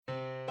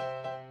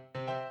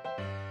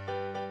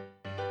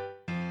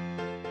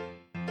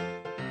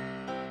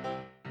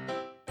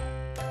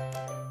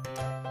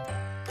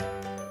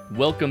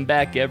Welcome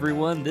back,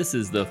 everyone. This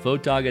is the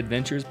Photog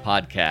Adventures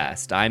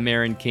podcast. I'm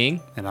Aaron King.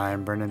 And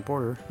I'm Brendan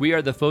Porter. We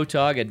are the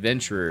Photog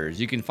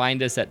Adventurers. You can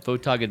find us at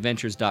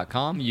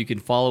photogadventures.com. You can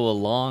follow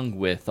along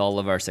with all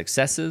of our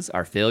successes,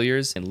 our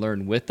failures, and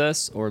learn with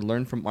us or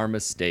learn from our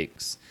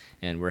mistakes.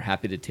 And we're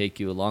happy to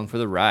take you along for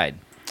the ride.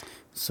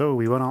 So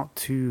we went out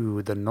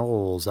to the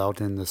Knolls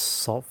out in the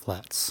Salt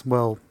Flats.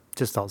 Well,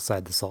 just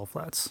outside the Salt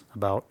Flats.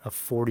 About a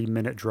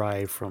 40-minute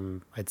drive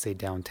from, I'd say,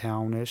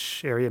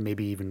 downtown-ish area,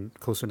 maybe even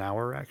close to an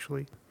hour,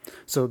 actually.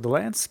 So the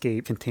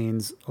landscape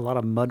contains a lot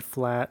of mud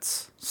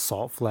flats,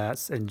 salt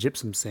flats, and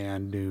gypsum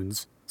sand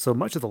dunes. So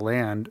much of the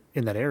land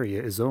in that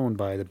area is owned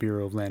by the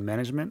Bureau of Land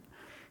Management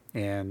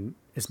and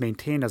is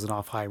maintained as an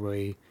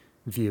off-highway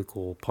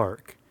vehicle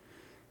park.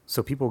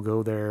 So people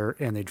go there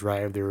and they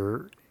drive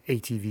their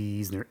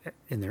ATVs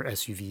and their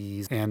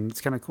SUVs, and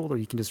it's kind of cool that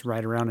you can just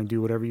ride around and do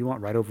whatever you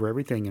want, ride over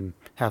everything and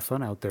have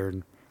fun out there.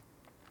 And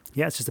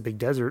yeah, it's just a big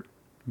desert,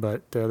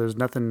 but there's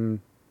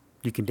nothing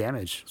you can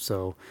damage.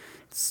 So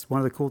it's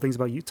one of the cool things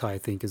about Utah, I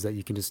think, is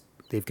that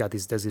they've got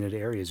these designated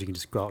areas you can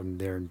just go out in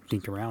there and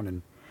dink around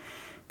and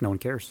no one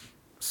cares.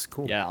 It's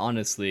cool. Yeah,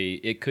 honestly,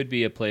 it could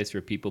be a place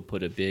where people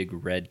put a big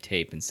red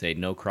tape and say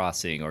no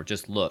crossing or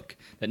just look.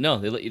 But no,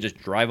 they let you just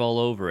drive all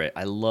over it.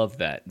 I love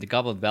that. The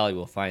Goblin Valley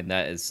will find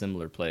that as a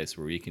similar place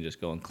where you can just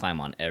go and climb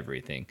on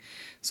everything.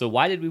 So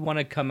why did we want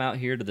to come out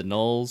here to the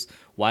Knolls?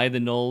 Why the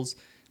Knolls?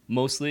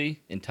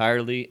 Mostly,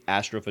 entirely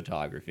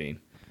astrophotography.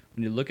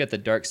 When you look at the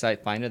Dark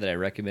Sight Finder that I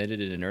recommended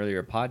in an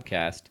earlier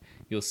podcast,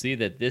 you'll see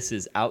that this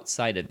is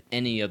outside of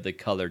any of the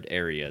colored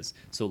areas.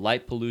 So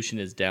light pollution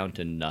is down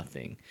to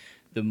nothing.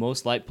 The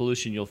most light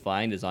pollution you'll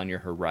find is on your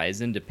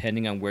horizon,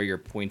 depending on where you're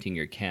pointing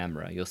your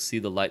camera. You'll see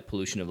the light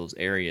pollution of those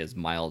areas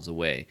miles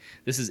away.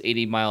 This is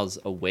 80 miles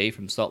away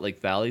from Salt Lake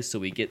Valley, so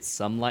we get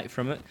some light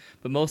from it.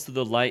 But most of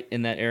the light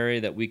in that area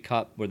that we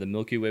caught where the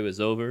Milky Way was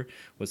over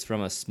was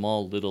from a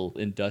small little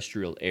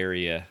industrial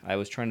area. I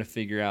was trying to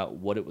figure out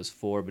what it was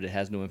for, but it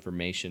has no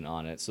information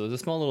on it. So there's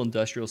a small little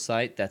industrial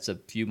site that's a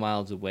few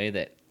miles away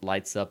that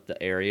lights up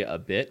the area a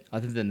bit.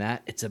 Other than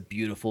that, it's a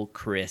beautiful,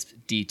 crisp,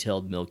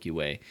 detailed Milky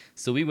Way.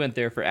 So we went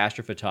there for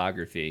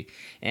astrophotography,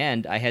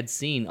 and I had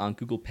seen on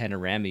Google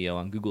Panoramio,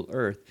 on Google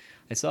Earth,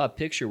 I saw a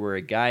picture where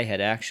a guy had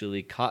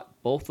actually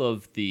caught both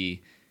of the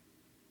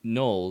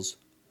Knolls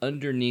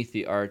underneath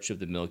the arch of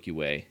the Milky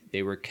Way.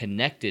 They were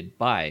connected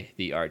by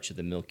the arch of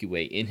the Milky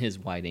Way in his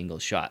wide-angle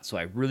shot. So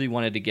I really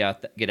wanted to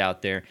get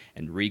out there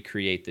and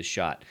recreate the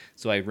shot.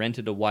 So I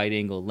rented a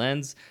wide-angle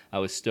lens. I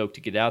was stoked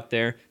to get out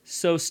there.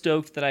 So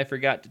stoked that I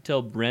forgot to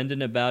tell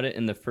Brendan about it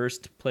in the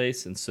first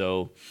place. And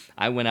so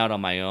I went out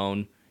on my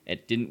own.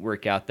 It didn't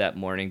work out that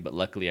morning, but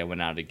luckily I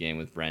went out again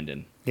with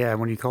Brendan. Yeah,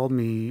 when you called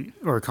me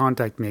or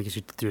contacted me, I guess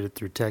you did it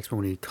through text, but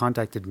when you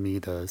contacted me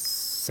the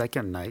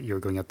second night you were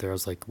going up there, I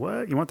was like,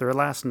 what? You went there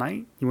last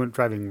night? You went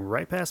driving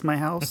right past my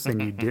house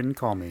and you didn't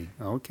call me.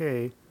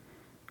 Okay.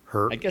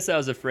 Hurt. I guess I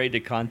was afraid to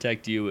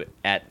contact you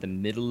at the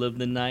middle of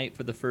the night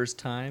for the first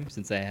time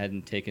since I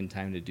hadn't taken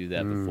time to do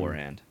that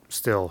beforehand.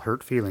 Still,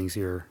 hurt feelings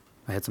here.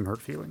 I had some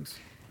hurt feelings.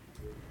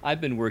 I've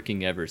been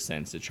working ever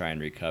since to try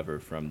and recover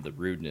from the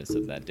rudeness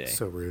of that day.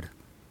 So rude.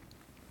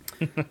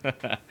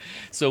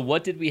 So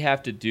what did we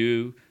have to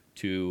do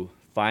to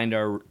find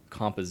our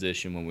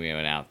composition when we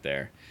went out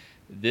there?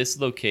 This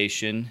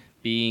location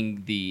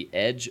being the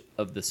edge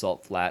of the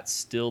salt flats,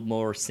 still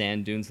more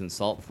sand dunes than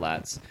salt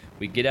flats,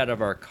 we get out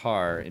of our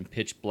car in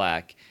pitch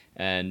black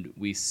and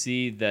we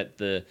see that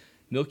the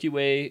Milky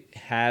Way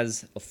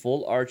has a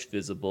full arch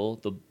visible.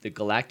 The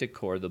galactic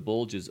core, the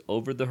bulge, is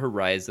over the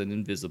horizon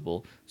and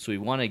visible. So we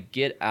want to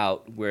get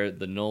out where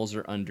the Knolls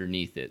are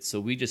underneath it.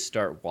 So we just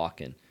start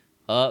walking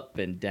up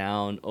and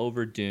down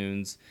over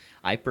dunes.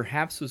 I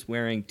perhaps was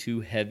wearing too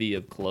heavy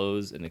of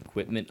clothes and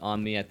equipment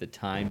on me at the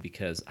time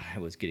because I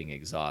was getting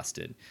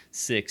exhausted.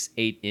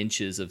 6-8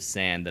 inches of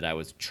sand that I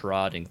was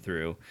trotting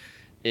through.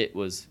 It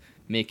was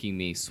making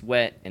me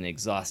sweat and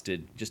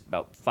exhausted just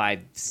about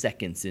 5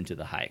 seconds into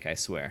the hike, I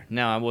swear.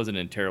 Now, I wasn't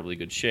in terribly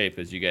good shape,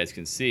 as you guys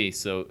can see,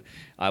 so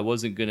I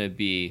wasn't going to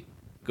be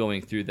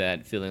going through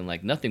that feeling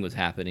like nothing was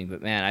happening,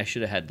 but man, I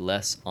should have had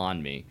less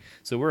on me.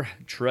 So we're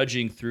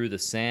trudging through the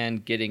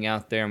sand, getting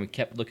out there, and we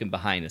kept looking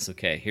behind us.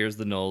 Okay, here's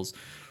the Knolls.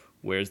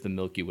 Where's the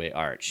Milky Way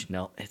arch?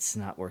 No, it's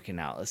not working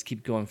out. Let's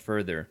keep going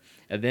further.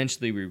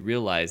 Eventually, we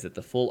realized that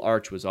the full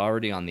arch was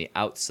already on the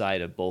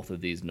outside of both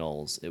of these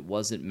Knolls. It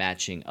wasn't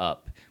matching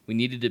up. We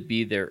needed to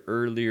be there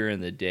earlier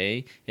in the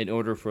day in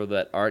order for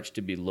that arch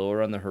to be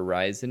lower on the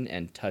horizon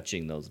and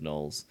touching those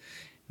Knolls.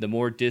 The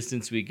more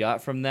distance we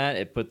got from that,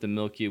 it put the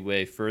Milky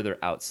Way further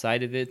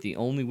outside of it. The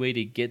only way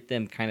to get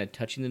them kind of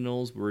touching the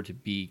Knolls were to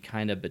be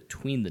kind of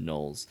between the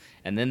Knolls.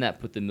 And then that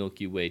put the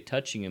Milky Way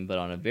touching them, but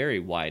on a very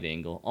wide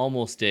angle,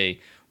 almost a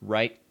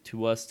right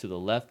to us, to the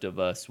left of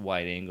us,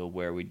 wide angle,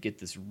 where we'd get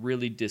this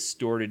really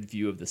distorted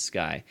view of the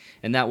sky.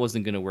 And that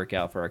wasn't going to work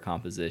out for our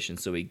composition.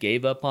 So we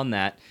gave up on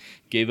that,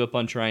 gave up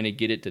on trying to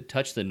get it to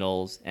touch the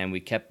knolls, and we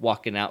kept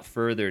walking out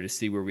further to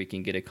see where we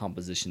can get a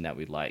composition that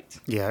we liked.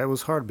 Yeah, it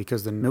was hard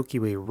because the Milky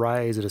Way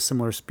rises at a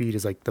similar speed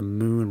as like the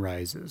moon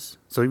rises.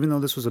 So even though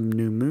this was a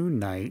new moon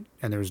night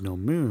and there was no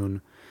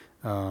moon,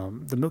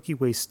 the Milky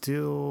Way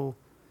still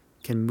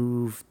can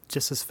move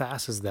just as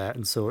fast as that,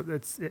 and so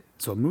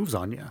it moves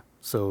on you.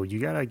 So you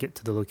gotta get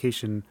to the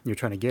location you're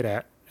trying to get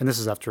at, and this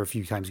is after a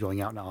few times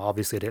going out. Now,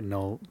 obviously, I didn't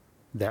know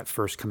that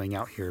first coming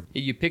out here.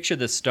 You picture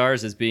the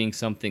stars as being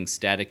something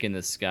static in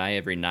the sky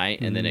every night,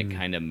 and then it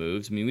kind of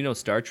moves. I mean, we know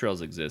star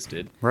trails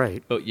existed,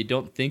 Right. but you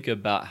don't think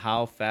about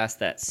how fast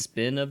that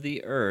spin of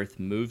the Earth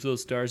moves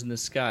those stars in the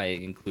sky,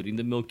 including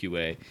the Milky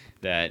Way,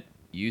 that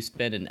you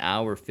spend an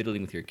hour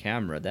fiddling with your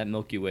camera, that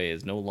Milky Way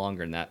is no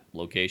longer in that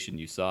location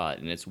you saw it,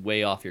 and it's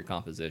way off your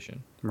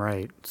composition.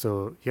 Right.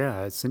 So,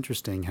 yeah, it's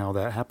interesting how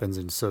that happens.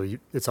 And so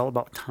it's all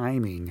about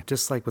timing.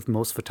 Just like with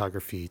most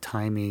photography,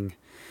 timing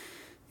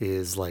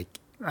is like,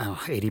 I don't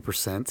know,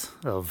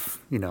 80% of,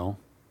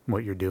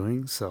 what you're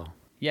doing. So,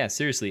 Yeah,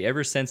 seriously,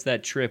 ever since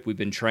that trip, we've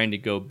been trying to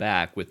go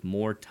back with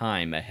more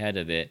time ahead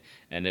of it,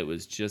 and it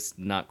was just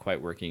not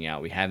quite working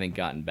out. We haven't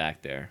gotten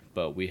back there,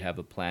 but we have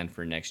a plan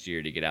for next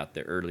year to get out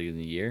there early in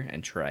the year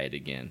and try it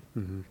again.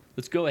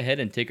 Let's go ahead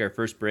and take our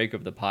first break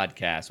of the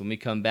podcast. When we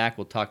come back,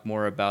 we'll talk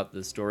more about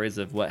the stories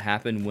of what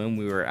happened when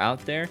we were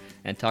out there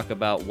and talk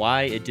about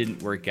why it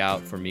didn't work out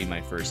for me my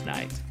first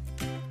night.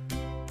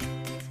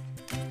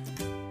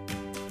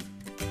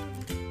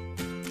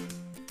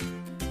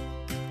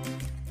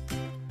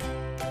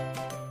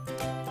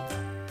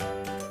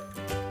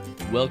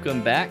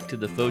 Welcome back to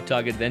the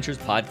Photog Adventures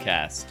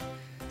podcast.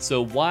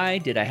 So why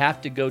did I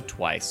have to go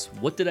twice?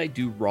 What did I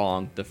do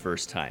wrong the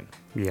first time?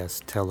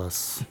 yes, tell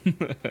us.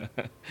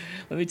 Let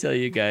me tell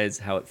you guys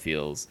how it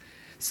feels.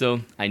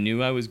 So I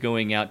knew I was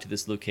going out to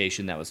this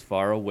location that was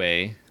far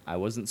away. I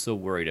wasn't so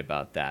worried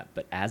about that.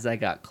 But as I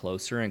got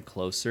closer and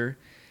closer,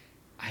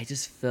 I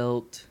just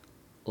felt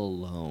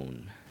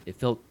alone. It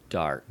felt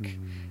dark.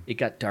 It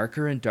got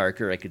darker and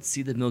darker. I could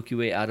see the Milky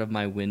Way out of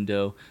my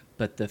window,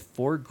 but the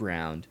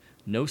foreground,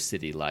 no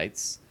city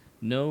lights,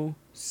 no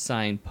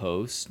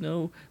signposts,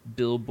 no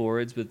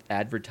billboards with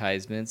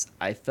advertisements.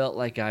 I felt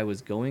like I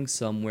was going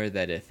somewhere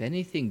that if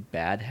anything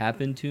bad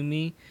happened to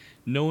me,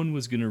 no one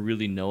was going to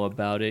really know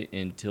about it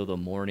until the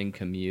morning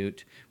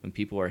commute when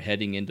people are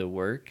heading into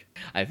work.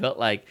 I felt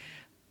like,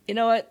 you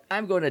know what?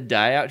 I'm going to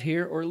die out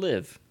here or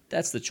live.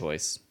 That's the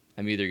choice.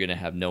 I'm either going to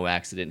have no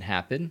accident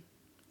happen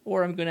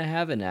or I'm going to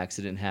have an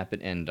accident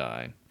happen and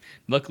die.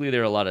 Luckily,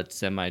 there are a lot of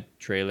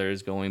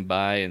semi-trailers going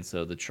by, and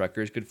so the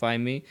truckers could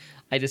find me.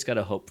 I just got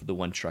to hope for the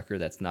one trucker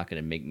that's not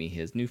going to make me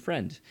his new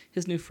friend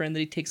that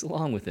he takes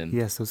along with him.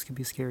 Yes, those can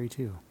be scary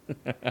too.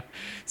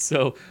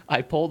 So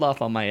I pulled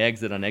off on my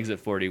exit on exit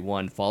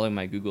 41, following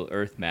my Google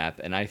Earth map,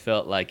 and I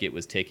felt like it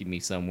was taking me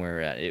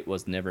somewhere it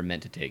was never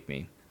meant to take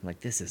me. I'm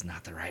like, this is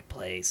not the right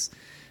place.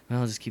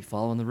 Well, I'll just keep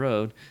following the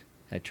road.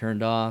 I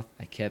turned off.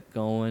 I kept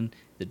going.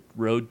 The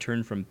road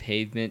turned from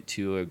pavement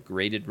to a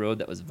graded road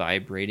that was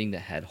vibrating,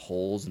 that had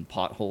holes and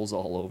potholes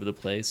all over the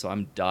place. So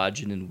I'm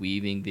dodging and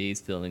weaving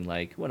these, feeling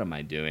like, what am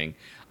I doing?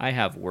 I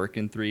have work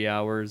in 3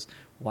 hours.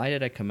 Why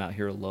did I come out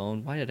here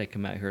alone?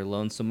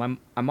 So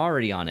I'm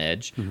already on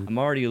edge. I'm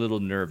already a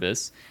little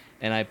nervous.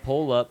 And I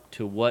pull up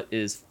to what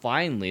is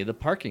finally the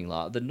parking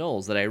lot of the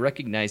Knolls that I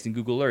recognized in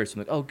Google Earth. So I'm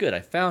like, oh, good, I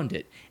found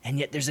it. And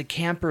yet there's a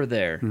camper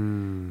there.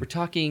 We're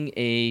talking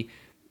a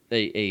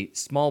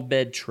small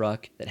bed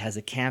truck that has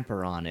a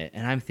camper on it.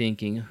 And I'm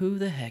thinking, who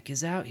the heck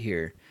is out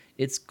here?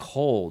 It's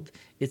cold.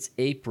 It's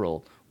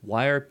April.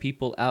 Why are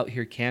people out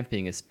here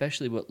camping,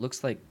 especially what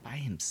looks like by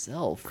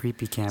himself?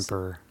 Creepy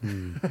camper.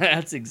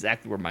 That's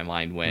exactly where my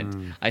mind went.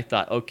 I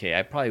thought, okay,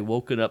 I probably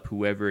woken up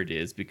whoever it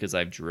is because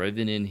I've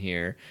driven in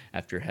here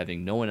after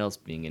having no one else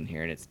being in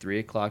here. And it's 3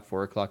 o'clock,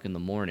 4 o'clock in the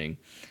morning.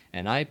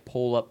 And I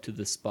pull up to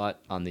the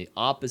spot on the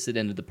opposite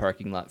end of the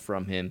parking lot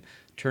from him,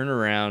 turn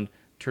around,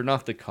 turn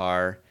off the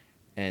car,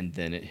 and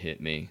then it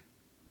hit me.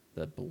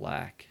 The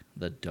black,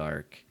 the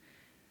dark.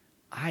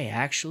 I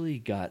actually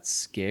got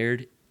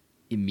scared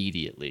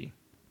immediately.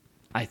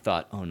 I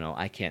thought, oh no,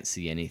 I can't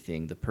see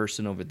anything. The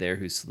person over there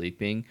who's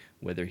sleeping,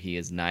 whether he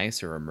is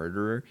nice or a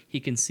murderer, he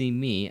can see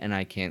me and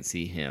I can't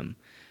see him.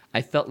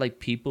 I felt like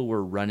people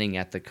were running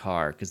at the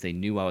car because they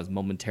knew I was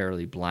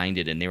momentarily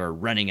blinded and they were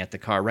running at the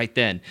car right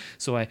then.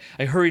 So I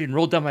hurried and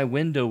rolled down my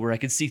window where I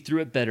could see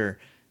through it better.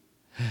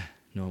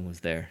 No one was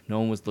there. No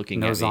one was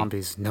looking at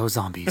me. No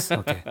zombies.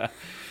 Okay.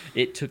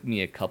 It took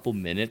me a couple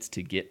minutes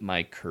to get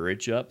my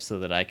courage up so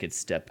that I could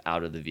step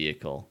out of the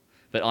vehicle.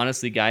 But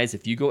honestly, guys,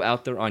 if you go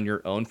out there on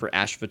your own for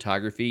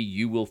astrophotography,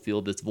 you will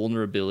feel this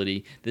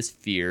vulnerability, this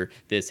fear,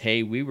 this,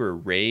 hey, we were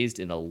raised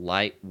in a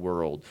light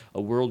world,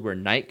 a world where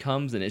night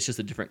comes and it's just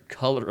a different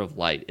color of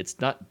light. It's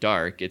not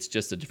dark, it's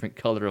just a different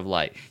color of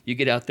light. You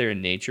get out there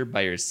in nature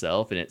by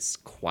yourself and it's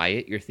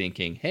quiet. You're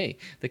thinking, hey,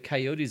 the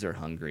coyotes are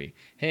hungry.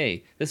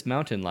 Hey, this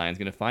mountain lion's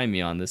going to find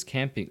me on this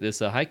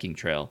hiking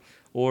trail.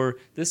 Or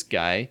this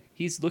guy,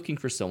 he's looking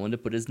for someone to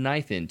put his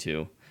knife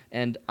into.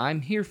 And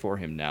I'm here for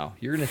him now.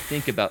 You're going to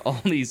think about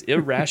all these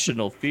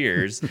irrational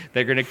fears that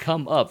are going to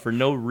come up for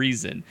no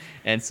reason.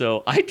 And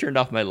so I turned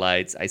off my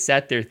lights. I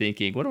sat there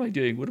thinking, what am I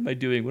doing? What am I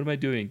doing? What am I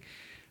doing?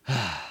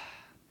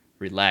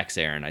 Relax,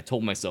 Aaron. I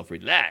told myself,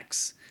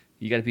 relax.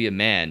 You got to be a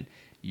man.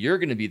 You're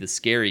going to be the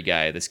scary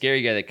guy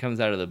that comes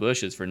out of the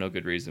bushes for no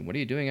good reason. What are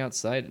you doing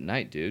outside at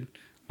night, dude?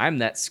 I'm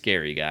that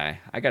scary guy.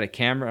 I got a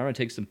camera. I'm going to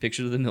take some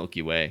pictures of the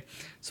Milky Way.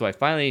 So I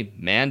finally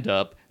manned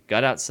up,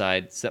 got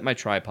outside, set my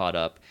tripod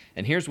up,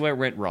 and here's where it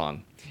went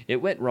wrong. It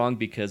went wrong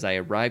because I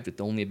arrived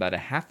with only about a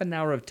half an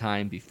hour of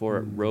time before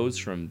it rose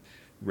from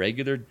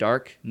regular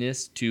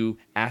darkness to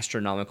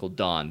astronomical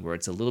dawn, where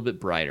it's a little bit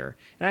brighter.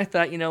 And I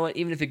thought, you know what,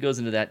 even if it goes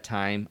into that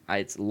time,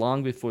 it's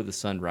long before the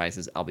sun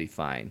rises, I'll be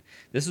fine.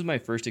 This was my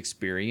first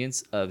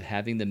experience of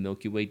having the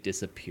Milky Way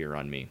disappear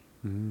on me.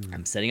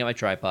 I'm setting up my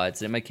tripod,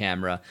 setting my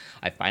camera.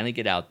 I finally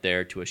get out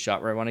there to a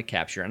shot where I want to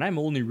capture, and I'm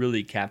only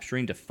really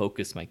capturing to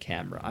focus my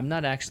camera. I'm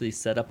not actually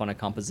set up on a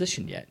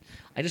composition yet.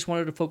 I just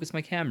wanted to focus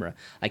my camera.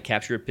 I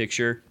capture a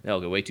picture. Oh,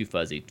 go way too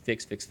fuzzy.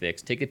 Fix.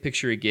 Take a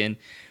picture again.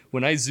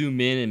 When I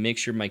zoom in and make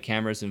sure my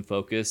camera's in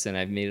focus and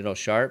I've made it all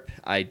sharp,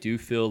 I do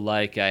feel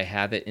like I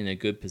have it in a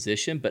good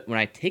position. But when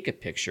I take a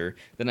picture,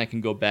 then I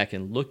can go back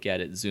and look at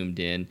it zoomed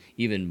in,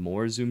 even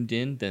more zoomed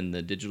in than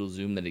the digital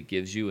zoom that it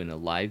gives you in a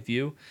live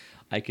view.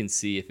 I can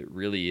see if it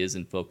really is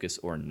in focus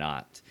or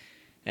not.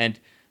 And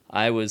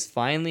I was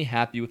finally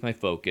happy with my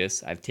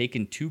focus. I've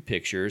taken 2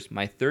 pictures.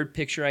 My third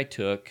picture I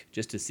took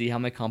just to see how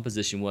my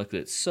composition was, because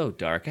it's so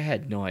dark. I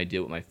had no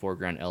idea what my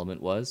foreground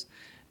element was.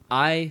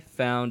 I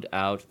found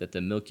out that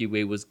the Milky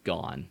Way was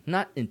gone.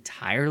 Not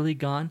entirely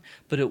gone,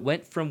 but it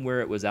went from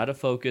where it was out of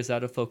focus,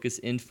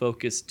 in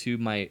focus, to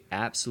my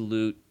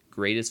absolute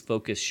greatest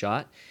focus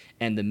shot.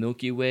 And the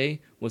Milky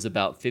Way was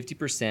about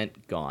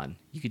 50% gone.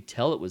 You could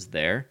tell it was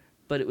there,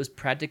 but it was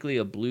practically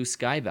a blue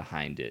sky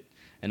behind it.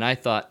 And I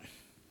thought,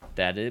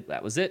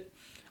 that was it.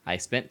 I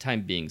spent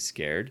time being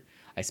scared.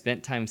 I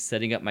spent time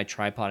setting up my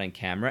tripod and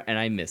camera, and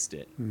I missed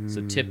it.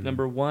 So tip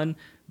number 1,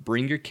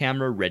 bring your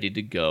camera ready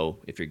to go.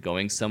 If you're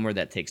going somewhere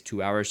that takes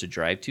 2 hours to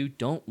drive to,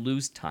 don't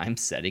lose time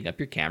setting up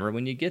your camera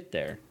when you get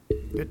there.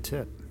 Good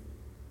tip.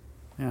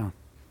 Yeah.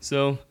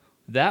 So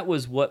that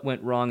was what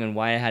went wrong and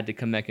why I had to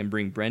come back and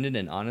bring Brendan.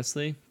 And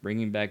honestly,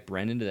 bringing back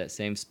Brendan to that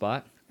same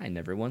spot, I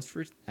never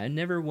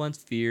once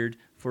feared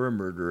for a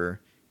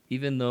murderer,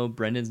 even though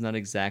Brendan's not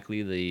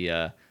exactly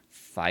the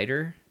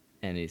fighter,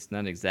 and he's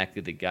not exactly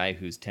the guy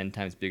who's 10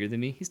 times bigger than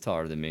me. He's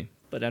taller than me,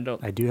 but I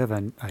don't. I do have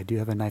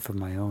a knife of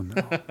my own,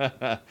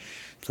 though.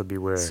 So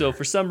beware. So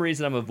for some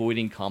reason, I'm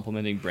avoiding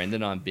complimenting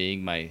Brendan on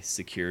being my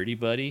security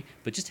buddy,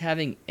 but just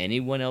having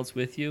anyone else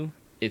with you,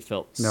 it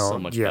felt so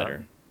much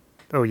better.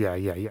 Oh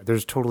yeah.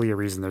 There's totally a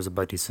reason there's a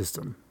buddy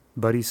system.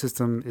 Buddy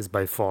system is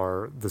by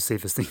far the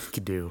safest thing you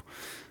could do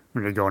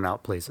when you're going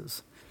out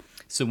places.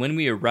 So when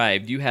we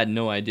arrived, you had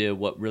no idea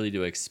what really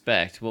to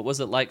expect. What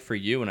was it like for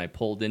you when I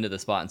pulled into the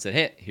spot and said,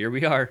 hey, here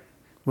we are?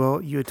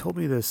 Well, you had told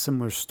me this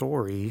similar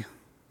story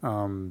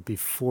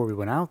before we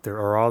went out there,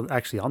 or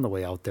actually on the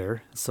way out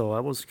there. So I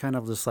was kind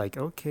of just like,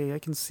 okay, I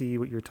can see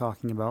what you're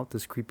talking about,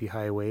 this creepy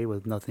highway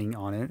with nothing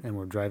on it, and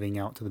we're driving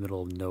out to the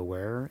middle of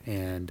nowhere.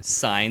 And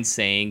signs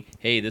saying,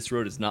 hey, this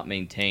road is not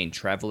maintained.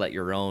 Travel at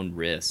your own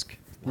risk.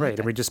 Right,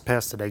 and we just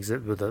passed an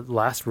exit where the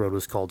last road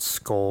was called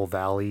Skull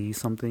Valley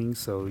something,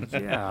 so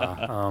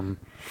yeah,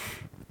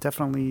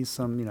 definitely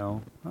some,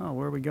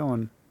 where are we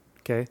going?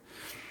 Okay.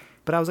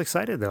 But I was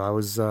excited, though. I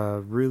was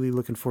really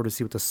looking forward to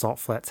see what the Salt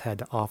Flats had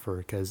to offer,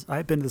 because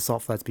I've been to the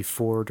Salt Flats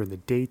before during the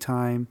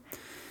daytime,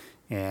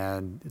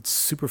 and it's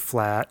super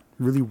flat,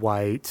 really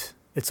white.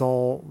 It's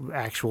all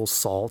actual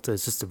salt.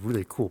 It's just a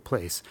really cool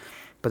place.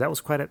 But that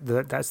was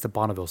that's the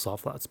Bonneville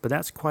Salt Flats, but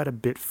that's quite a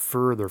bit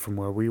further from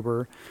where we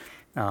were.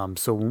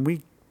 So when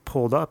we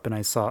pulled up and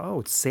I saw,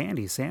 it's sand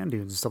dunes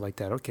and stuff like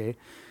that. Okay.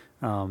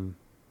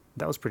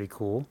 That was pretty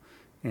cool.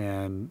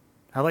 And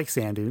I like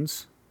sand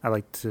dunes. I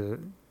like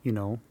to,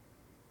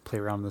 play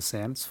around in the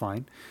sand. It's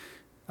fine.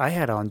 I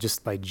had on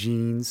just my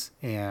jeans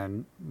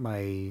and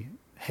my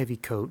heavy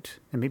coat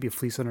and maybe a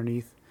fleece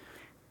underneath.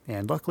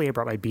 And luckily I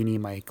brought my beanie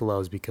and my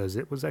gloves because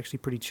it was actually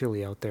pretty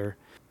chilly out there.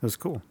 It was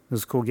cool. It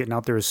was cool getting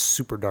out there. It was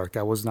super dark.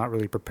 I was not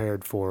really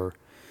prepared for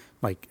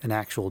like an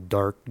actual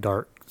dark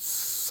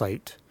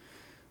sight,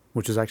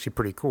 which is actually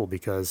pretty cool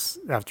because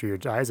after your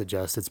eyes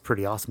adjust, it's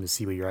pretty awesome to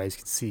see what your eyes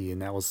can see.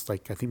 And that was I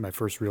think my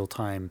first real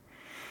time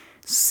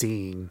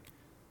seeing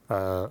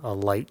a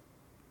light,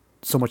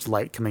 so much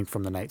light coming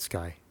from the night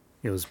sky.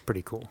 it was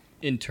pretty cool.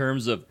 In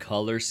terms of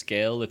color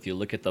scale, if you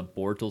look at the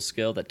Bortle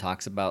scale that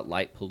talks about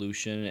light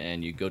pollution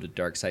and you go to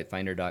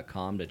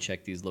darksightfinder.com to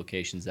check these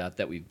locations out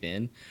that we've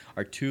been,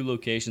 our 2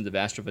 locations of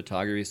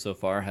astrophotography so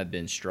far have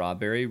been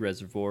Strawberry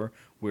Reservoir,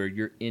 where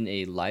you're in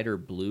a lighter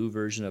blue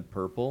version of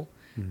purple,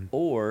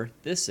 or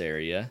this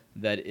area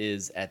that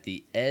is at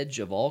the edge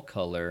of all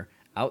color.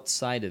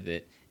 Outside of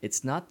it,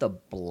 it's not the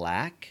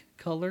black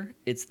color,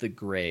 it's the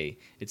gray.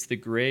 It's the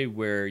gray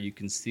where you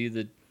can see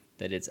that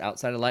it's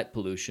outside of light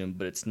pollution,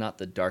 but it's not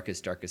the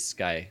darkest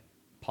sky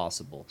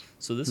possible.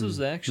 So this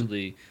was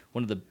actually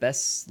one of the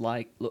best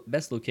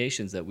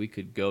locations that we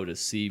could go to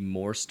see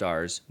more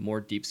stars,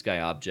 more deep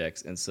sky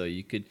objects. And so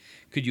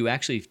could you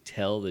actually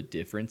tell the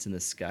difference in the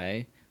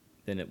sky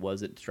than it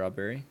was at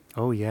Strawberry?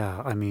 Oh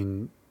yeah, I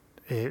mean,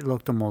 it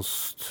looked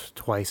almost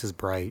twice as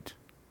bright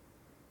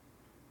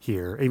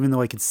here. Even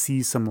though I could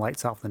see some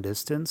lights out in the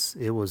distance,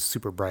 it was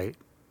super bright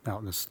out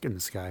in the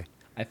sky.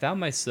 I found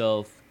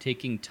myself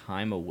taking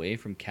time away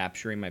from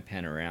capturing my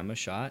panorama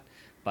shot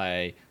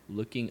by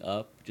looking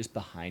up just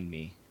behind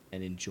me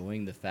and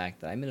enjoying the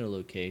fact that I'm in a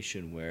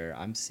location where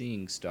I'm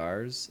seeing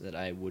stars that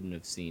I wouldn't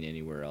have seen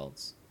anywhere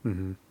else.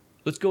 Mm-hmm.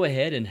 Let's go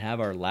ahead and have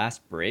our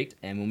last break,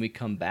 and when we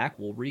come back,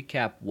 we'll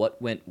recap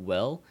what went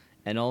well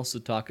and also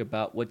talk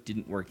about what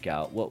didn't work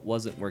out, what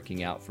wasn't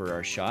working out for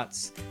our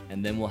shots,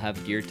 and then we'll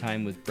have gear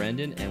time with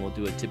Brendan, and we'll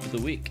do a tip of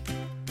the week.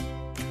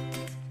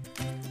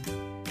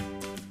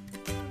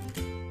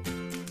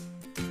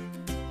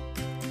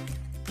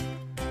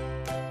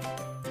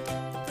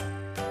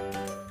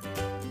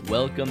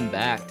 Welcome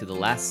back to the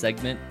last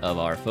segment of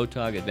our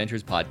Photog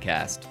Adventures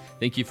podcast.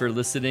 Thank you for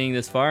listening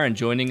this far and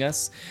joining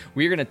us.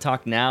 We're going to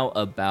talk now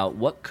about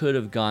what could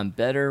have gone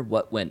better,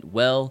 what went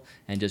well,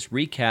 and just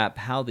recap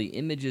how the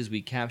images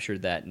we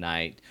captured that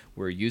night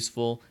were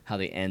useful, how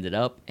they ended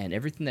up, and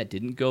everything that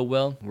didn't go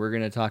well. We're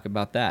going to talk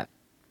about that.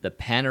 The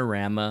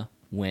panorama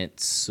went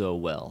so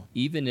well.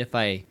 Even if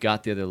I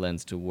got the other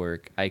lens to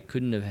work, I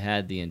couldn't have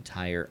had the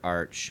entire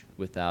arch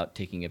without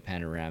taking a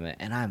panorama,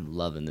 and I'm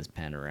loving this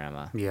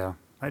panorama. Yeah,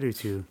 I do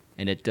too.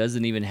 And it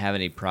doesn't even have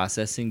any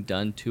processing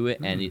done to it,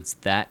 and it's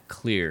that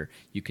clear.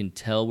 You can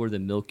tell where the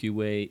Milky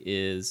Way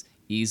is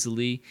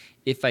easily.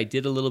 If I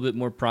did a little bit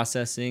more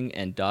processing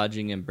and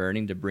dodging and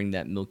burning to bring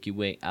that Milky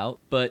Way out,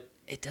 but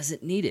it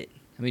doesn't need it.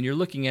 I mean, you're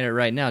looking at it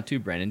right now too,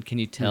 Brendan. Can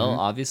you tell,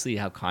 obviously,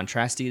 how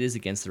contrasty it is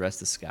against the rest of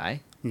the sky?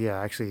 Yeah,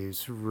 actually,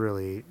 it's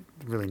really,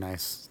 really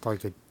nice. It's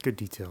like a good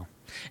detail.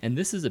 And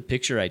this is a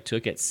picture I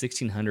took at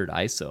 1600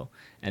 ISO.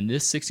 And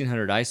this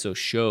 1600 ISO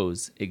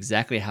shows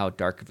exactly how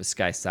dark of a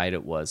sky side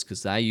it was,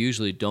 because I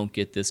usually don't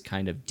get this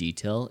kind of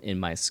detail in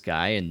my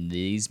sky and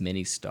these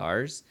many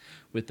stars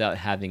without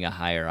having a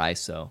higher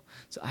ISO.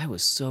 So I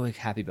was so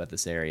happy about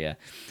this area.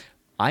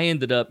 I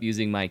ended up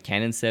using my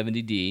Canon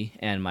 70D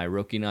and my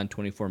Rokinon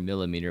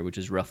 24mm, which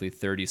is roughly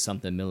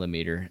 30-something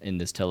millimeter in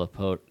this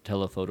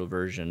telephoto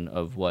version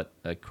of what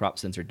a crop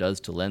sensor does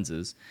to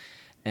lenses.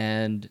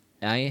 And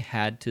I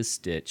had to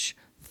stitch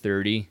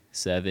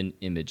 37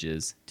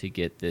 images to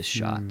get this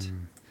shot.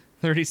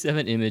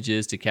 37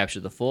 images to capture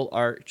the full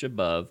arch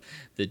above,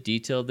 the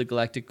detail of the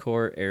galactic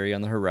core area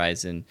on the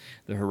horizon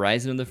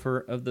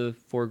of the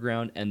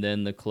foreground, and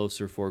then the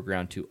closer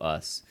foreground to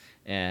us.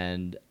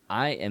 And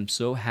I am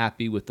so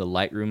happy with the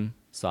Lightroom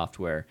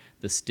software.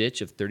 The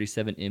stitch of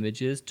 37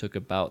 images took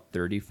about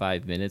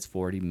 35 minutes,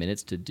 40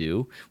 minutes to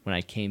do. When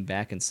I came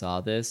back and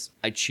saw this,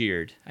 I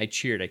cheered. I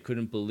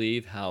couldn't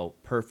believe how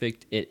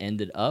perfect it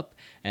ended up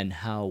and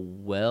how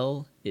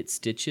well it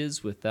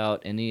stitches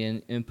without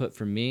any input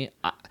from me.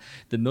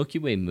 The Milky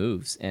Way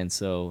moves, and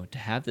so to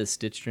have this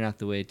stitch turn out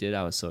the way it did,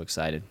 I was so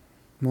excited.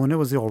 Well,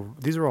 and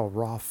these are all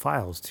raw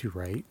files too,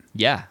 right?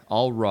 Yeah,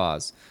 all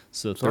RAWs.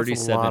 So 37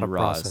 that's a lot of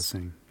RAWs.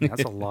 Processing.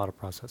 That's a lot of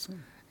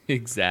processing.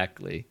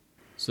 Exactly.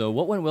 So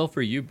what went well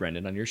for you,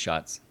 Brendan, on your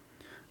shots?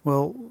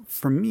 Well,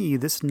 for me,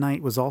 this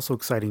night was also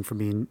exciting for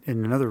me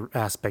in another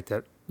aspect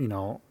that,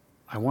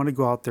 I want to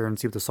go out there and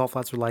see what the salt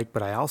flats are like,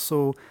 but I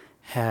also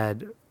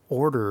had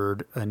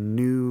ordered a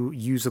new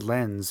used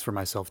lens for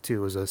myself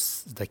too. It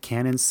was the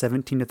Canon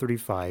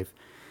 17-35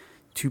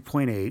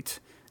 2.8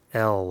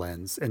 L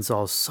lens. And so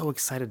I was so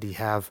excited to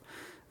have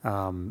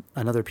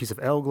another piece of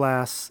L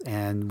glass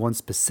and one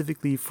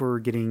specifically for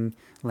getting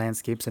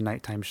landscapes and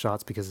nighttime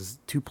shots, because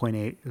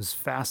 2.8 is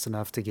fast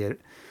enough to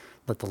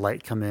let the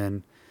light come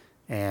in.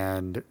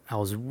 And I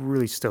was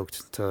really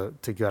stoked to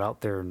get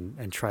out there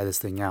and try this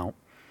thing out.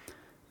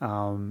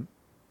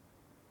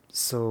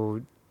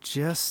 So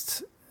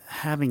just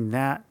having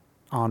that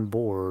on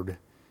board,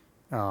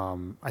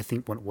 I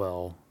think went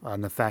well.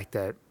 And the fact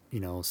that,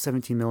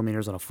 17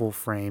 millimeters on a full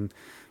frame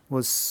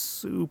was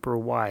super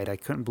wide. I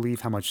couldn't believe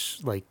how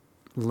much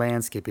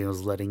landscaping it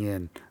was letting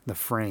in the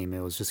frame. It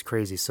was just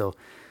crazy. So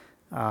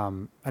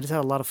I just had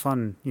a lot of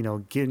fun,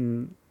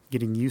 getting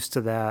used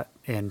to that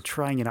and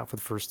trying it out for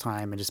the first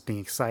time and just being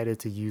excited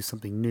to use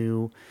something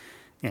new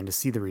and to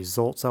see the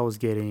results I was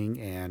getting.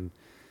 And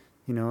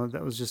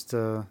that was just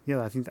I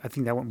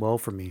think that went well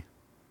for me.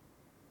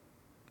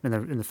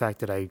 And the fact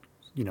that I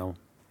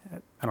I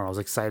don't know, I was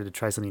excited to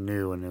try something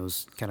new, and it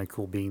was kind of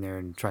cool being there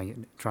and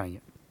trying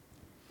it.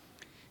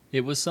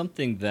 It was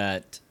something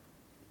that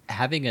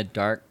having a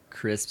dark,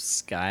 crisp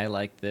sky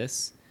like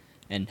this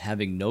and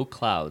having no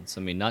clouds,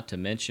 I mean, not to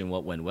mention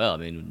what went well. I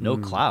mean, no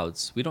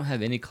clouds. We don't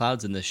have any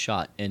clouds in this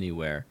shot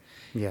anywhere.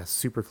 Yeah,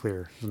 super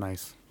clear. It was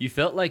nice. You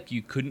felt like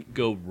you couldn't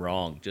go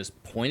wrong.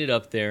 Just point it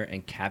up there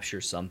and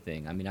capture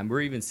something. I mean,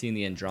 we're even seeing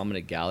the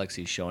Andromeda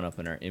Galaxy showing up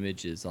in our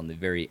images on the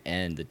very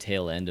end, the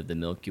tail end of the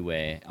Milky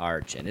Way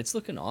arch, and it's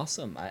looking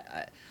awesome.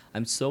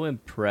 I'm so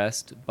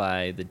impressed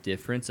by the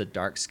difference a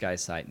dark sky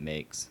sight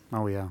makes.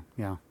 Oh yeah,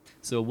 yeah.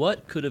 So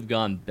what could have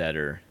gone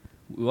better?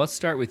 Let's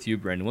start with you,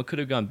 Brendan. What could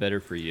have gone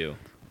better for you?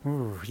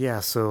 Ooh,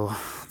 yeah, so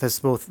that's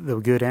both the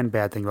good and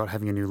bad thing about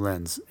having a new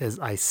lens is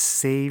I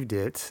saved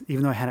it,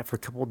 even though I had it for a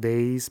couple of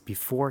days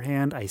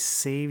beforehand, I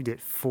saved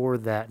it for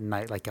that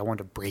night. Like I wanted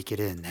to break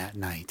it in that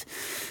night.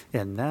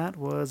 And that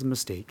was a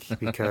mistake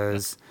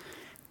because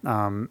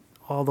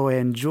although I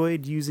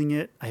enjoyed using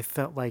it, I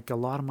felt like a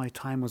lot of my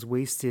time was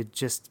wasted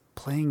just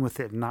playing with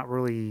it and not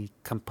really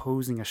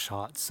composing a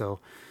shot. So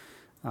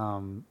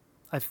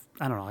I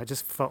don't know, I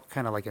just felt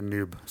kind of like a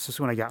noob. It's just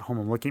when I got home,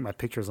 I'm looking at my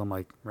pictures, I'm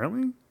like,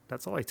 really?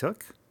 That's all I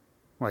took?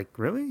 Like,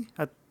 really?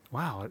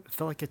 Wow, it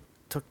felt like it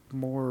took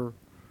more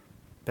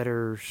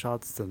better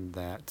shots than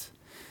that.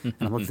 And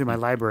I'm looking through my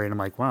library and I'm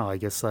like, wow, I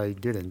guess I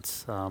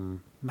didn't.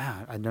 Man,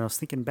 and then I was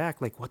thinking back,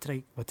 like, what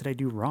did I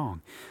do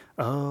wrong?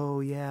 Oh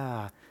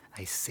yeah,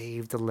 I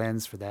saved the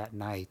lens for that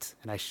night,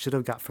 and I should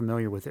have got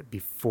familiar with it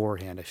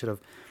beforehand. I should have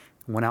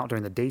went out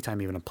during the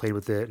daytime even and played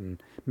with it,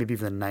 and maybe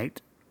even the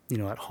night,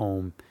 at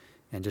home,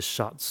 and just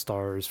shot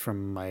stars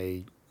from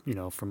my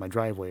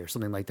driveway or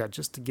something like that,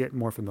 just to get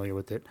more familiar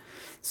with it.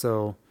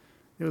 So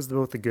it was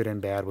both the good and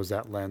bad was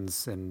that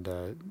lens, and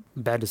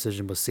bad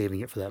decision was saving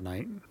it for that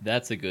night.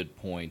 That's a good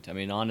point. I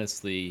mean,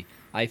 honestly,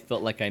 I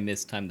felt like I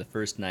missed time the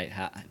first night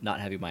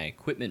not having my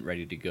equipment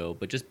ready to go,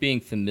 but just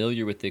being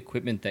familiar with the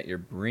equipment that you're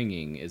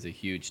bringing is a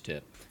huge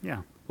tip.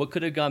 Yeah. What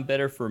could have gone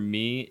better for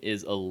me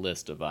is a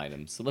list of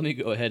items. So let me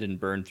go ahead and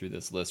burn through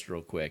this list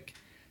real quick.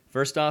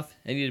 First off,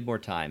 I needed more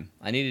time.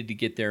 I needed to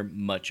get there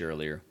much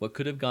earlier. What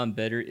could have gone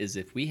better is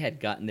if we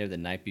had gotten there the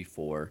night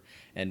before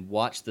and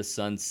watched the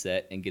sun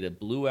set and get a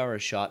blue hour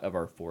shot of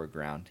our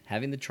foreground.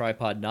 Having the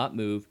tripod not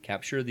move,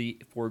 capture the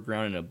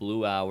foreground in a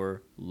blue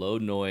hour, low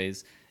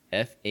noise,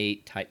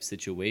 F8 type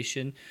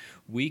situation,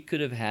 we could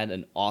have had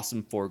an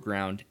awesome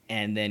foreground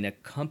and then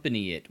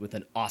accompany it with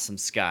an awesome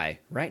sky.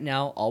 Right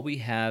now, all we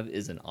have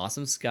is an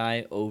awesome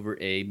sky over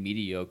a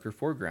mediocre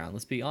foreground.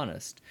 Let's be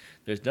honest.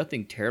 There's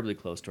nothing terribly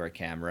close to our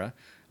camera.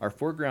 Our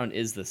foreground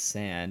is the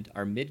sand.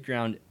 Our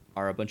midground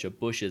are a bunch of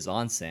bushes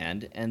on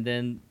sand, and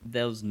then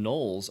those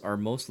knolls are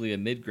mostly a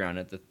midground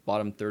at the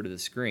bottom third of the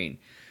screen.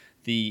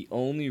 The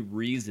only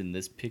reason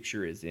this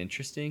picture is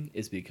interesting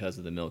is because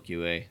of the Milky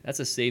Way. That's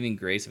a saving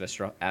grace of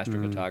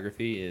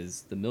astrophotography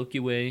is the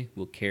Milky Way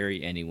will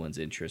carry anyone's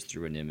interest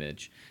through an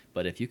image.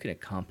 But if you can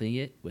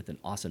accompany it with an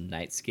awesome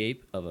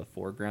nightscape of a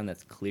foreground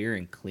that's clear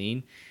and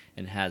clean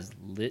and has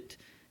lit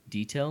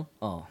detail,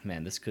 oh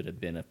man, this could have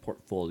been a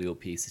portfolio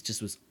piece. It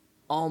just was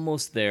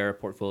almost there, a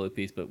portfolio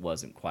piece, but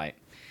wasn't quite.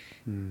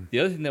 The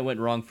other thing that went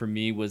wrong for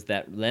me was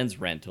that lens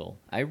rental.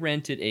 I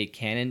rented a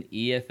Canon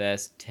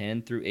EFS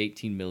 10 through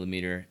 18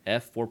 millimeter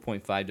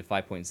f4.5 to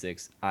 5.6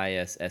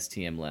 IS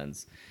STM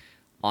lens.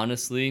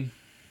 Honestly,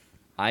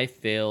 I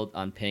failed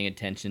on paying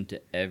attention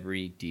to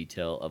every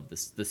detail of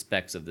the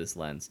specs of this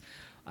lens.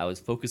 I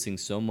was focusing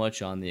so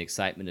much on the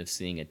excitement of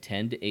seeing a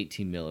 10 to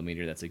 18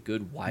 millimeter that's a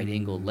good wide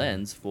angle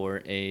lens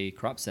for a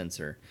crop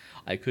sensor.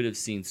 I could have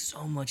seen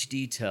so much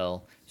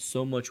detail,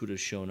 so much would have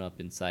shown up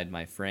inside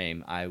my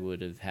frame. I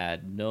would have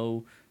had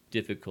no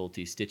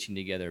difficulty stitching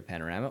together a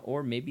panorama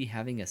or maybe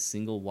having a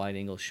single wide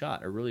angle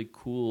shot, a really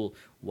cool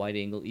wide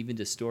angle, even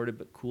distorted,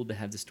 but cool to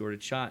have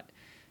distorted shot.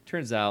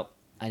 Turns out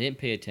I didn't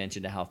pay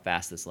attention to how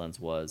fast this lens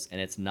was, and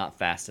it's not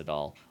fast at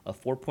all. A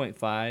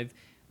 4.5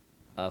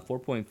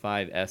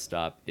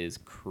 f-stop is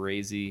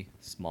crazy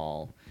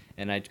small,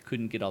 and I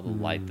couldn't get all the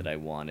light that I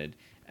wanted.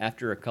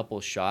 After a couple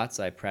shots,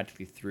 I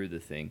practically threw the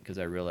thing because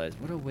I realized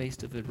what a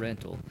waste of a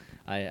rental.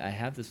 I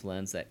have this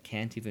lens that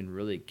can't even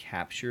really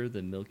capture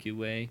the Milky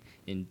Way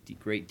in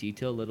great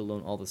detail, let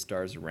alone all the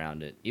stars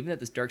around it. Even at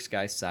this dark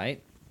sky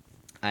sight,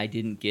 I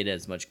didn't get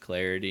as much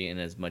clarity and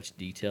as much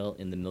detail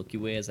in the Milky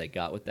Way as I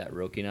got with that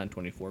Rokinon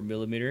 24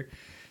 millimeter.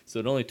 So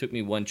it only took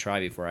me one try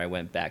before I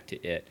went back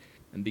to it.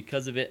 And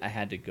because of it, I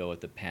had to go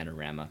with the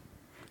panorama.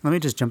 Let me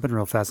just jump in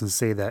real fast and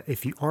say that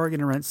if you are going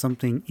to rent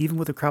something, even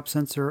with a crop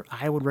sensor,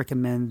 I would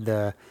recommend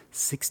the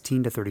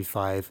 16 to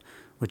 35,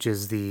 which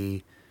is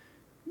the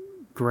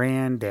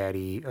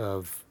granddaddy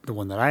of the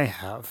one that I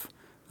have,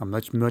 a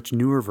much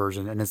newer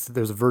version. And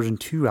there's a version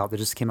 2 out that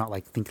just came out,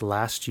 like, I think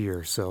last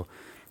year. So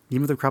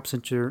even with a crop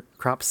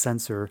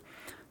sensor,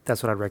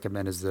 that's what I'd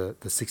recommend is the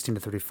 16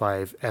 to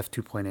 35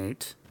 f2.8.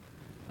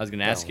 I was going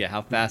to ask you,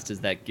 how fast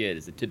does that get?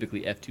 Is it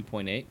typically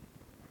f2.8?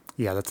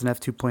 Yeah, that's an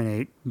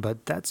f2.8,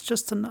 but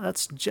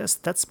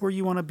that's where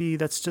you want to be.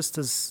 That's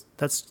as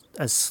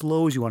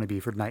slow as you want to be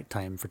for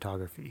nighttime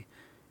photography.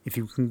 if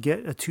you can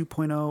get a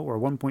 2.0 or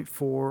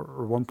 1.4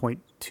 or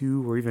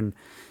 1.2 or even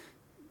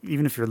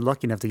if you're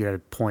lucky enough to get a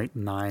point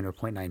 0.9 or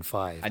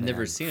 0.95, I've never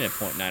man, seen a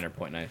 .9 or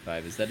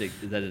 .95. Is that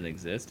an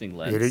existing it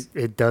lens?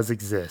 it does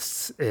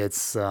exist.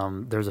 It's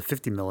there's a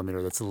 50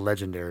 millimeter that's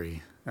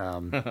legendary,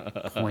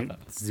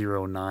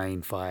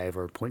 0.095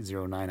 or point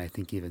zero 0.09, I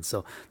think even.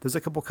 So there's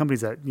a couple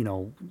companies that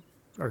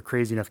are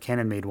crazy enough.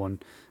 Canon made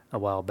one a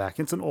while back.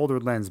 It's an older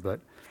lens,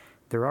 but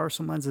there are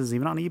some lenses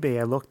even on eBay.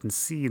 I looked and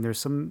see, and there's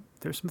some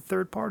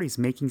third parties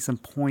making some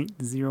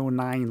point zero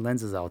 0.09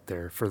 lenses out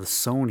there for the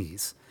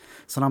Sonys.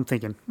 So now I'm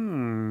thinking,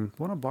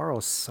 want to borrow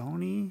a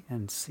Sony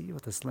and see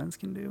what this lens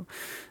can do?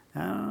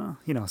 Um,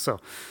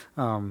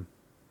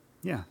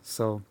 yeah,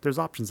 so there's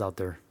options out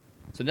there.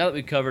 So now that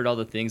we've covered all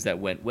the things that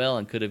went well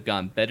and could have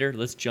gone better,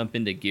 let's jump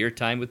into gear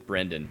time with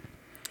Brendan.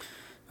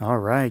 All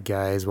right,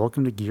 guys,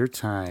 welcome to Gear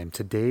Time.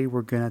 Today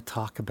we're going to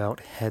talk about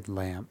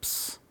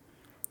headlamps.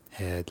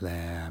 You're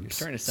Headlamps.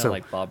 starting to sound So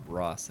like Bob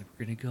Ross. Like,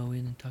 we're gonna go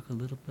in and talk a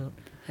little about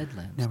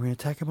headlamps. now we're going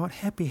to talk about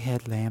happy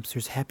headlamps.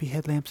 There's happy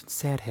headlamps and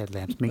sad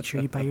headlamps. Make sure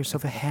you buy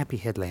yourself a happy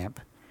headlamp.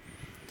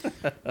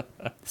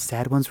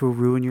 Sad ones will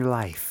ruin your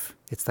life.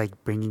 It's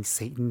like bringing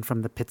Satan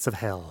from the pits of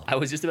hell. I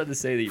was just about to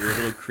say that you're a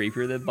little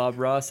creepier than Bob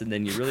Ross, and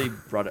then you really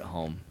brought it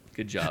home.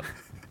 Good job.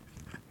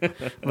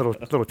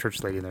 Little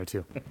church lady in there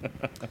too.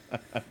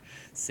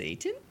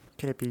 Satan?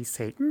 Could it be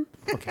Satan?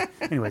 Okay.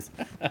 Anyways,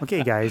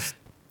 okay, guys.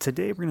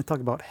 Today we're going to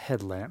talk about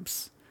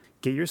headlamps.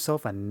 Get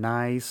yourself a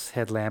nice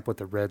headlamp with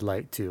a red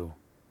light too.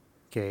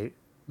 Okay.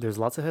 There's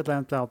lots of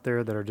headlamps out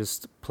there that are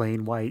just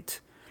plain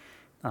white.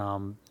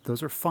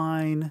 Those are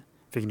fine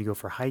if you're going to go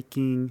for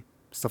hiking,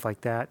 stuff like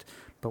that.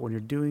 But when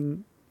you're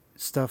doing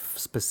stuff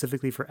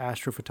specifically for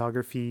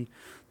astrophotography,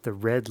 the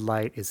red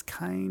light is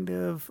kind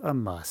of a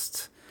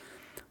must.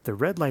 The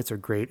red lights are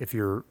great if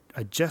you're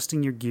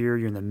adjusting your gear,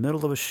 you're in the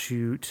middle of a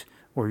shoot,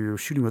 or you're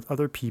shooting with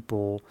other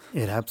people.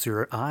 It helps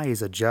your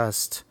eyes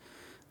adjust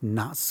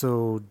not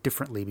so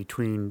differently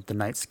between the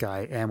night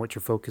sky and what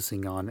you're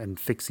focusing on and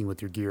fixing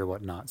with your gear or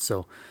whatnot.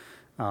 So,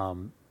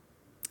 and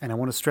I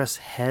want to stress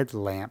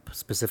headlamp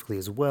specifically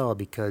as well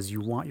because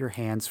you want your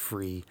hands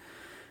free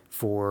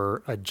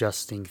for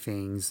adjusting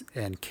things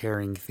and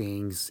carrying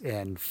things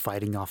and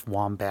fighting off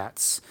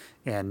wombats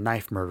and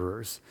knife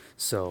murderers.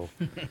 So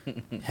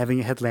having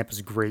a headlamp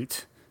is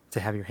great to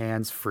have your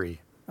hands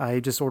free. I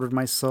just ordered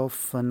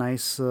myself a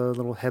nice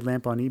little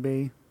headlamp on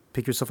eBay.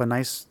 Pick yourself a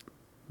nice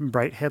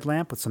bright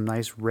headlamp with some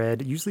nice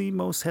red. Usually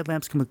most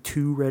headlamps come with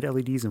 2 red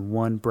LEDs and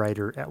 1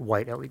 brighter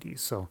white LED.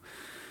 So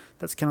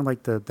that's kind of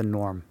like the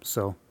norm.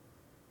 So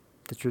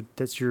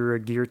that's your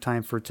gear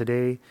time for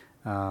today.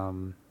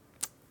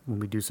 When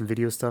we do some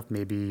video stuff,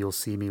 maybe you'll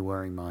see me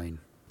wearing mine.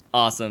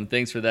 Awesome.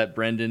 Thanks for that,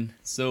 Brendan.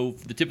 So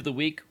for the tip of the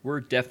week,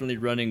 we're definitely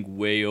running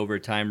way over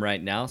time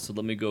right now. So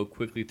let me go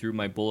quickly through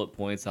my bullet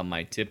points on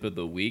my tip of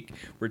the week.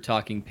 We're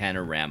talking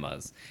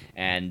panoramas.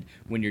 And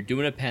when you're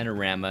doing a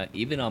panorama,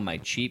 even on my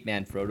cheap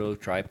Manfrotto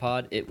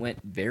tripod, it went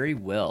very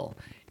well.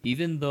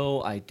 Even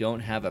though I don't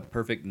have a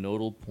perfect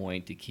nodal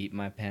point to keep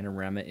my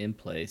panorama in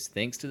place,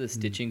 thanks to the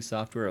stitching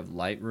software of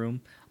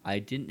Lightroom, I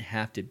didn't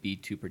have to be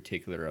too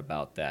particular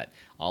about that.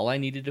 All I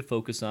needed to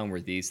focus on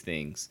were these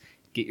things.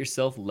 Get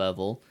yourself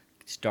level,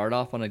 start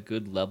off on a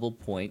good level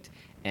point,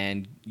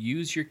 and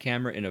use your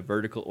camera in a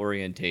vertical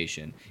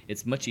orientation.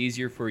 It's much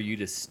easier for you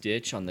to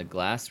stitch on the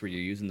glass where you're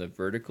using the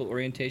vertical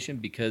orientation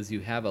because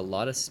you have a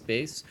lot of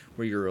space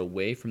where you're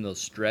away from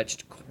those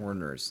stretched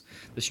corners.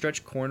 The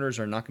stretched corners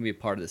are not going to be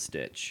a part of the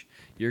stitch.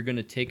 You're going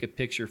to take a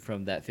picture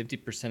from that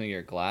 50% of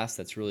your glass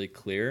that's really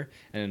clear,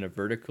 and in a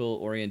vertical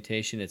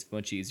orientation it's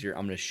much easier.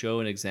 I'm going to show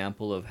an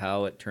example of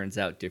how it turns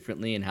out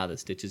differently and how the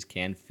stitches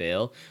can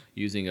fail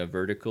using a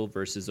vertical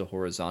versus a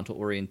horizontal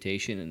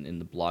orientation in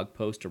the blog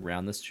post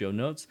around this show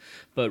notes.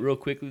 But real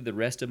quickly, the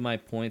rest of my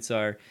points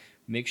are: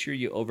 make sure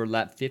you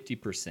overlap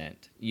 50%.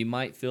 You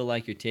might feel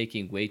like you're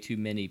taking way too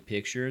many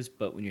pictures,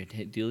 but when you're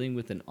dealing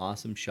with an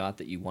awesome shot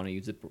that you want to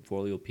use a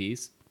portfolio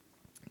piece,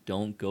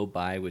 don't go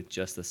by with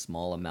just a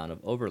small amount of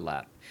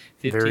overlap.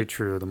 Very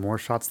true. The more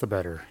shots, the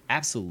better.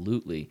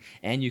 Absolutely.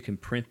 And you can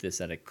print this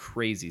at a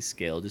crazy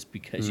scale just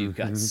because you've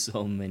got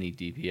so many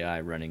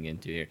DPI running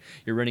into here.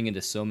 You're running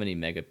into so many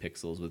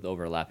megapixels with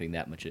overlapping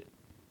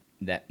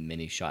that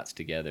many shots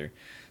together.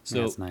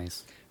 So that's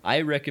nice.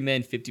 I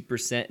recommend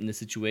 50% in this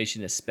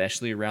situation,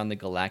 especially around the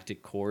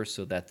galactic core,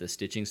 so that the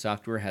stitching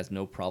software has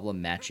no problem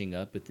matching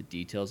up with the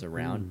details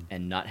around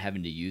and not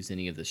having to use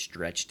any of the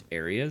stretched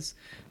areas.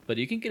 But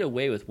you can get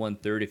away with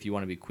 1/3 if you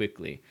want to be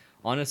quickly.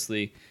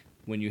 Honestly,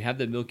 when you have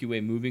the Milky Way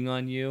moving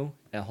on you,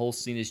 a whole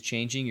scene is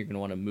changing, you're going to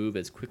want to move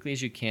as quickly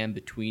as you can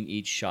between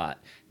each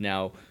shot.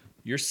 Now,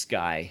 your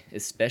sky,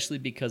 especially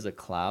because of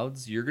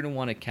clouds, you're going to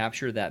want to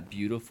capture that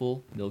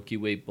beautiful Milky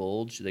Way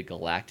bulge, the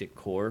galactic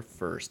core,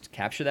 first.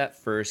 Capture that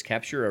first.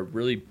 Capture a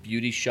really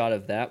beauty shot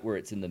of that where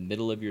it's in the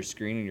middle of your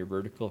screen in your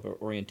vertical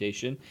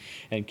orientation,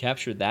 and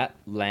capture that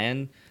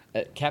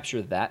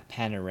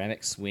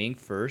panoramic swing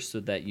first so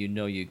that you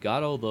know you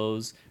got all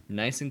those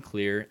nice and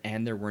clear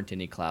and there weren't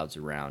any clouds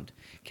around.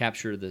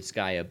 Capture the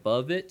sky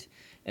above it,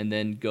 and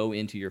then go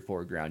into your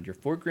foreground. Your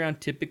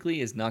foreground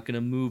typically is not going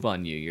to move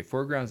on you. Your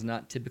foreground is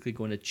not typically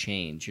going to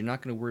change. You're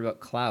not going to worry about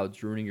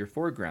clouds ruining your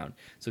foreground.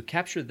 So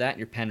capture that in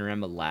your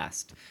panorama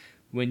last.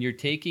 When you're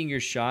taking your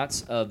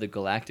shots of the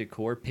galactic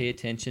core, pay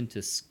attention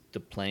to the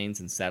planes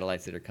and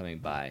satellites that are coming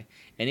by.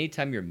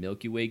 Anytime your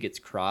Milky Way gets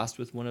crossed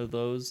with one of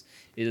those,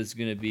 it is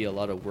going to be a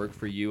lot of work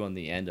for you on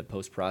the end of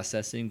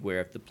post-processing,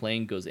 where if the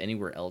plane goes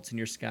anywhere else in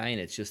your sky and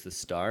it's just the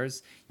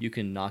stars, you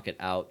can knock it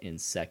out in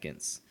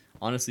seconds.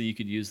 Honestly, you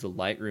could use the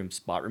Lightroom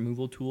spot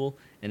removal tool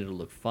and it'll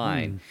look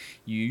fine.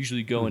 You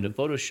usually go into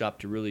Photoshop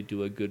to really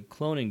do a good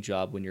cloning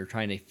job when you're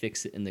trying to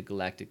fix it in the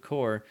galactic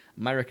core.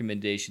 My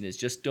recommendation is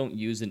just don't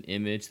use an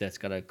image that's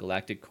got a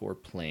galactic core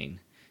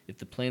plane. If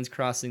the plane's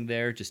crossing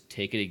there, just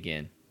take it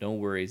again. No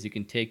worries. You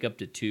can take up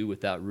to 2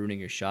 without ruining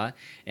your shot.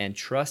 And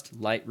trust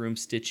Lightroom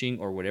stitching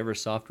or whatever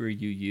software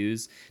you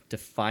use to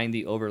find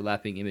the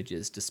overlapping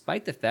images.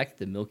 Despite the fact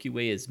that the Milky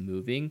Way is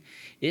moving,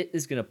 it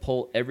is going to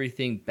pull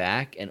everything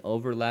back and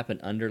overlap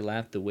and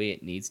underlap the way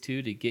it needs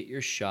to get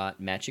your shot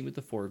matching with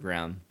the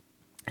foreground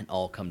and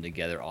all come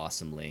together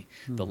awesomely.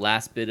 The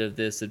last bit of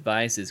this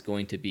advice is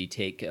going to be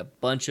take a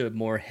bunch of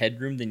more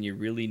headroom than you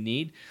really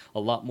need, a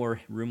lot more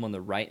room on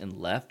the right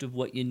and left of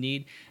what you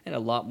need, and a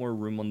lot more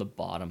room on the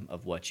bottom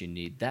of what you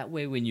need. That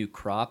way when you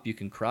crop, you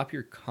can crop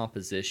your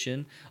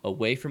composition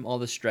away from all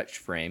the stretched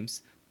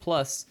frames,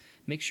 plus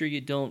make sure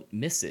you don't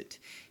miss it.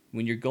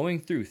 When you're going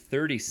through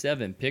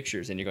 37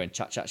 pictures and you're going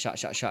shot, shot, shot,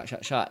 shot, shot,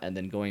 shot, shot, and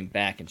then going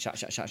back and shot,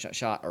 shot, shot, shot,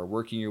 shot, or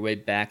working your way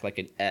back like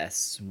an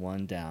S,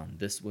 one down,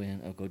 this way,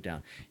 and I'll go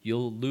down,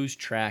 you'll lose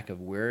track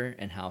of where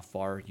and how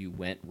far you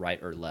went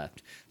right or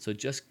left. So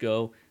just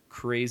go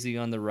crazy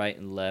on the right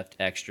and left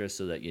extra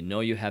so that you know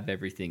you have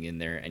everything in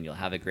there and you'll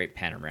have a great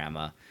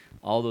panorama.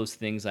 All those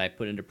things I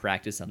put into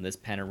practice on this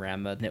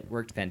panorama, and it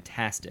worked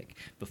fantastic.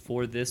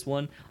 Before this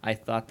one, I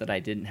thought that I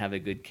didn't have a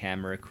good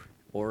camera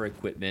or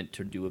equipment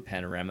to do a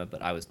panorama,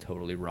 but I was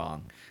totally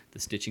wrong. The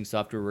stitching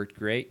software worked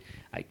great.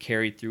 I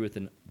carried through with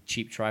a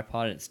cheap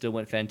tripod and it still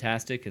went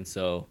fantastic. And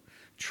so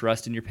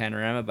trust in your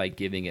panorama by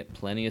giving it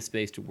plenty of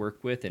space to work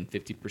with and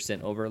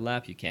 50%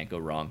 overlap. You can't go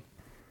wrong.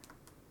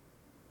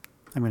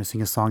 I'm going to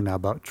sing a song now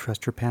about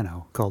Trust Your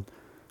Pano called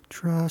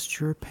Trust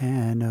Your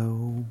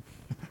Pano.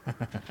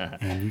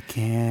 And you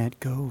can't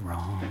go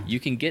wrong. You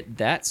can get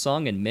that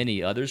song and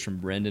many others from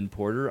Brendan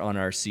Porter on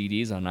our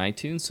CDs on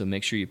iTunes, so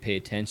make sure you pay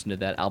attention to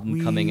that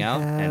album coming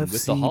out. And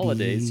with the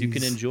holidays, you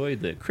can enjoy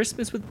the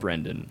Christmas with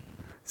Brendan.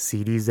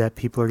 CDs that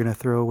people are going to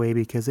throw away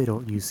because they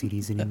don't use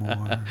CDs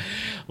anymore.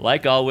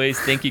 Like always,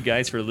 thank you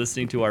guys for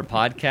listening to our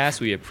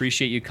podcast. We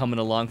appreciate you coming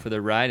along for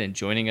the ride and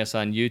joining us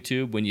on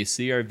YouTube. When you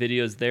see our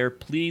videos there,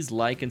 please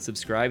like and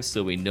subscribe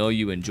so we know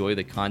you enjoy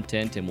the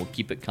content, and we'll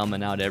keep it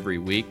coming out every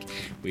week.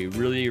 We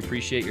really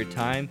appreciate your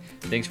time.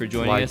 Thanks for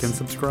joining us. Like and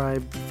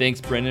subscribe.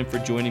 Thanks, Brendan, for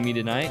joining me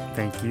tonight.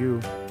 Thank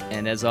you.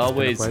 And as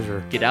always,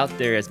 get out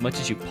there as much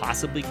as you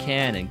possibly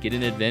can and get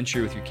an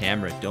adventure with your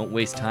camera. Don't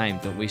waste time.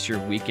 Don't waste your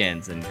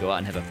weekends, and go out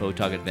and have a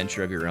photog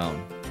adventure of your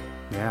own.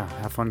 Yeah,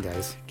 have fun,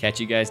 guys. Catch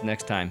you guys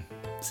next time.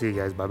 See you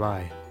guys.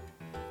 Bye-bye.